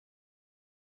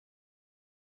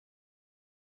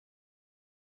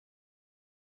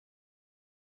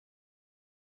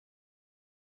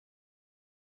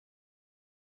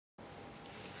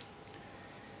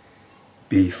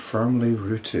Be firmly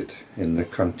rooted in the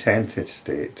contented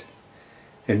state,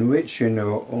 in which you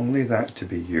know only that to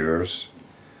be yours,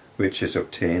 which is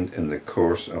obtained in the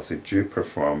course of the due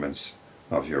performance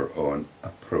of your own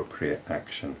appropriate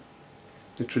action.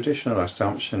 The traditional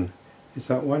assumption is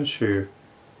that once you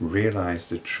realize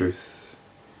the truth,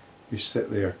 you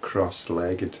sit there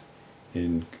cross-legged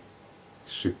in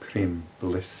supreme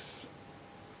bliss.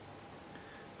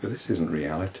 But this isn't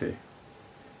reality.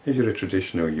 If you're a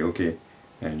traditional yogi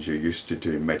and you're used to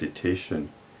doing meditation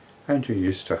and you're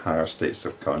used to higher states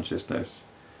of consciousness,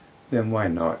 then why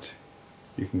not?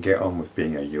 You can get on with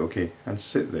being a yogi and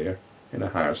sit there in a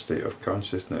higher state of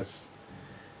consciousness.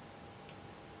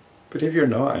 But if you're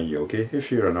not a yogi,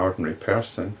 if you're an ordinary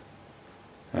person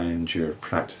and you're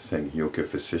practicing yoga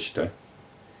Vasistha,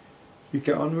 you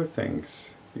get on with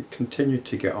things. You continue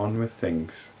to get on with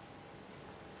things.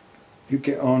 You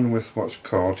get on with what's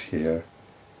called here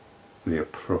the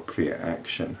appropriate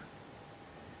action.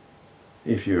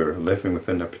 If you're living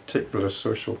within a particular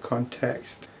social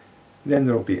context, then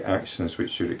there will be actions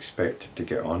which you're expected to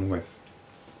get on with.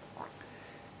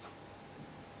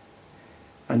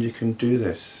 And you can do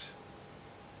this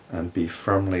and be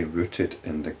firmly rooted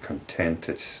in the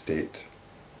contented state.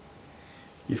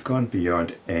 You've gone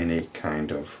beyond any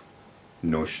kind of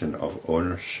notion of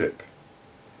ownership,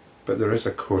 but there is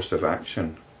a course of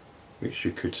action which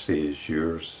you could say is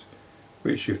yours,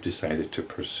 which you've decided to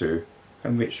pursue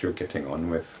and which you're getting on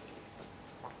with.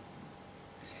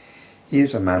 He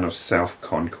is a man of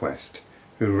self-conquest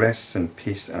who rests in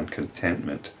peace and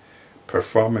contentment,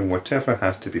 performing whatever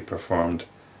has to be performed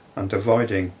and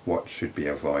avoiding what should be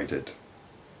avoided.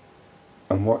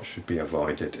 And what should be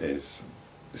avoided is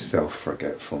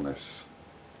self-forgetfulness,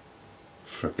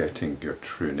 forgetting your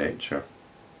true nature.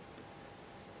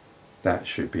 That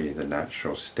should be the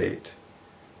natural state.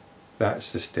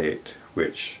 That's the state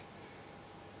which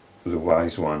the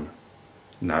wise one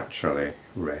naturally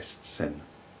rests in.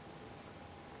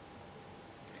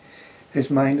 His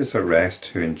mind is at rest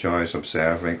who enjoys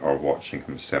observing or watching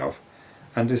himself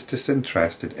and is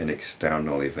disinterested in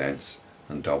external events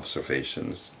and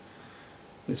observations.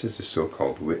 This is the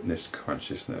so-called witness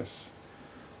consciousness.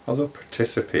 Although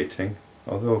participating,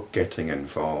 although getting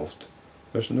involved,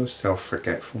 there's no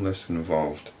self-forgetfulness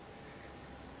involved.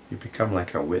 You become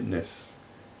like a witness.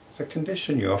 It's a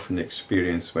condition you often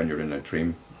experience when you're in a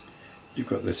dream. You've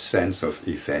got this sense of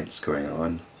events going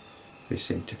on. They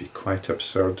seem to be quite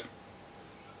absurd.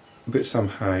 But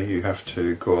somehow you have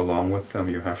to go along with them,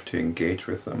 you have to engage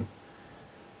with them.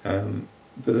 But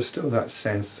there's still that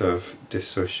sense of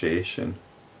dissociation.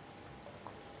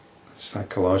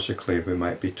 Psychologically, we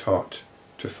might be taught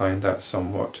to find that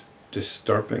somewhat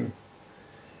disturbing.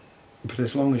 But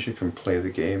as long as you can play the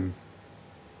game,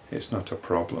 it's not a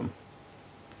problem.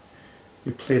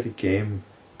 You play the game,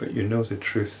 but you know the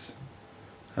truth.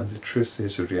 And the truth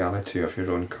is the reality of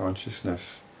your own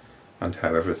consciousness and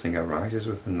how everything arises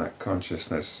within that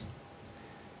consciousness.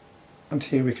 And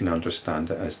here we can understand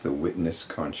it as the witness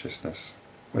consciousness.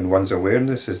 When one's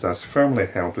awareness is thus firmly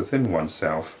held within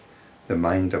oneself, the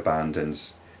mind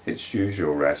abandons its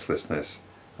usual restlessness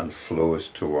and flows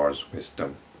towards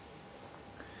wisdom.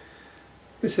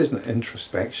 This isn't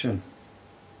introspection.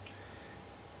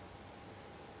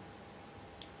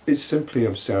 It's simply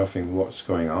observing what's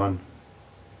going on.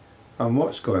 And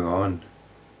what's going on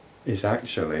is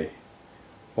actually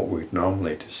what we'd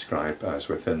normally describe as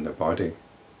within the body.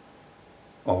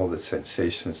 All the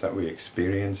sensations that we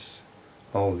experience,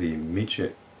 all the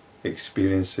immediate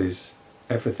experiences,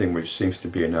 everything which seems to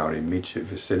be in our immediate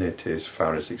vicinity as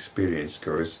far as experience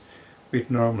goes,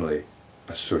 we'd normally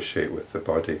associate with the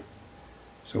body.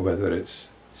 So whether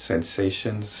it's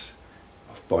sensations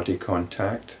of body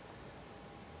contact,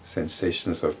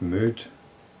 sensations of mood,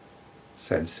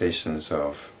 sensations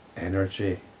of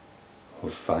energy,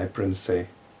 of vibrancy,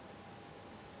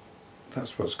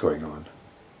 that's what's going on.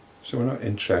 So we're not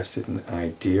interested in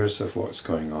ideas of what's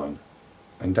going on,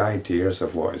 and ideas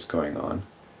of what is going on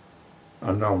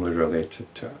are normally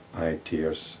related to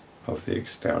ideas of the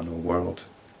external world.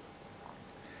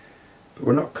 But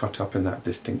we're not caught up in that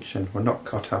distinction. We're not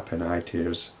caught up in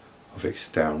ideas of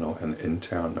external and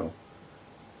internal.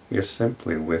 We are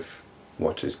simply with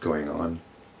what is going on,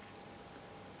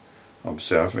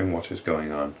 observing what is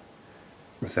going on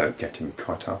without getting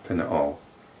caught up in it all,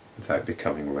 without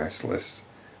becoming restless.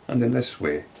 And in this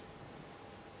way,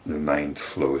 the mind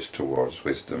flows towards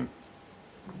wisdom.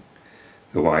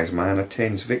 The wise man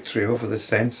attains victory over the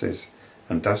senses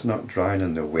and does not drown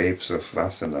in the waves of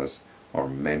vasanas or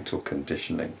mental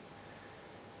conditioning.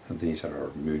 And these are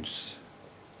our moods.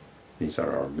 These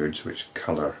are our moods which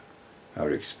colour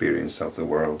our experience of the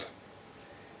world.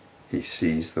 he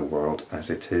sees the world as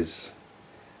it is.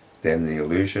 Then the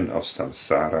illusion of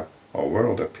samsara, or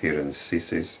world appearance,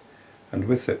 ceases, and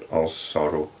with it all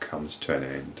sorrow comes to an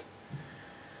end.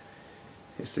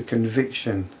 It's the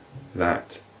conviction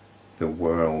that the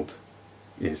world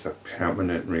is a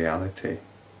permanent reality,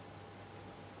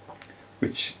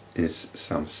 which is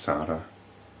samsara.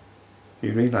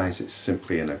 You realize it's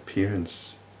simply an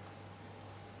appearance.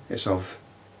 It's of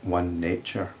one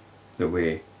nature, the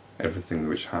way everything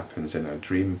which happens in a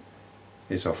dream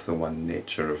is of the one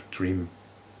nature of dream.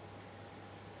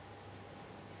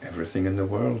 Everything in the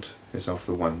world is of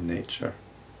the one nature.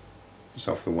 It's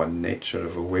of the one nature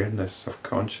of awareness, of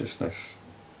consciousness.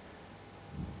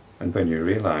 And when you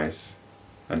realize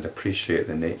and appreciate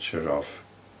the nature of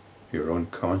your own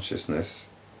consciousness,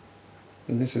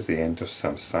 then this is the end of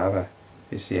samsara.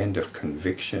 It's the end of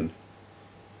conviction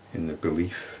in the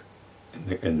belief,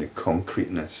 in the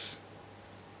concreteness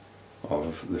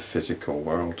of the physical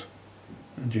world.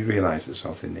 And you realize it's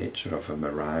of the nature of a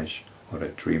mirage or a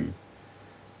dream.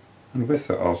 And with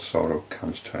it all sorrow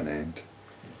comes to an end.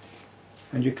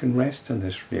 And you can rest in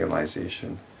this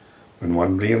realization when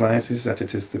one realizes that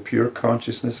it is the pure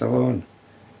consciousness alone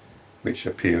which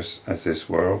appears as this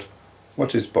world,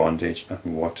 what is bondage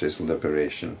and what is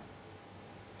liberation.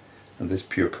 And this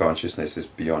pure consciousness is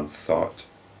beyond thought,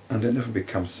 and it never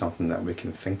becomes something that we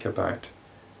can think about.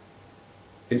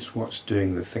 It's what's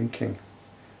doing the thinking,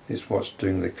 it's what's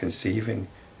doing the conceiving,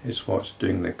 it's what's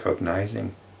doing the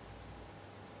cognizing.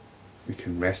 We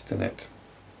can rest in it,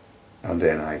 and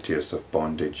then ideas of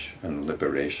bondage and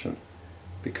liberation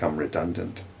become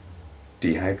redundant.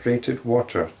 Dehydrated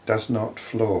water does not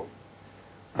flow.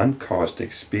 Uncaused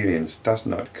experience does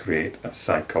not create a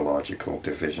psychological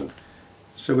division.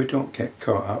 So we don't get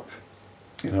caught up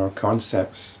in our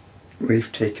concepts.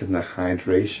 We've taken the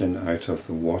hydration out of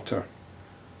the water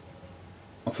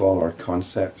of all our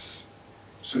concepts.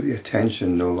 So the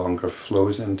attention no longer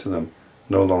flows into them,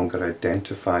 no longer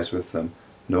identifies with them,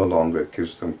 no longer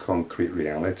gives them concrete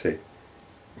reality.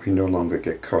 We no longer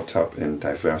get caught up in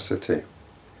diversity.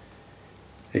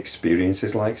 Experience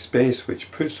is like space,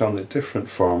 which puts on the different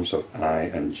forms of I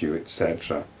and you,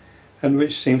 etc., and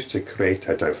which seems to create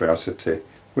a diversity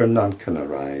where none can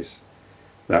arise.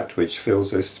 That which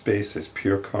fills this space is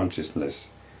pure consciousness,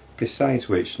 besides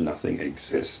which nothing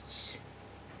exists.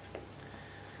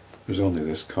 There's only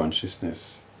this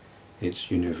consciousness, its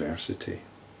university.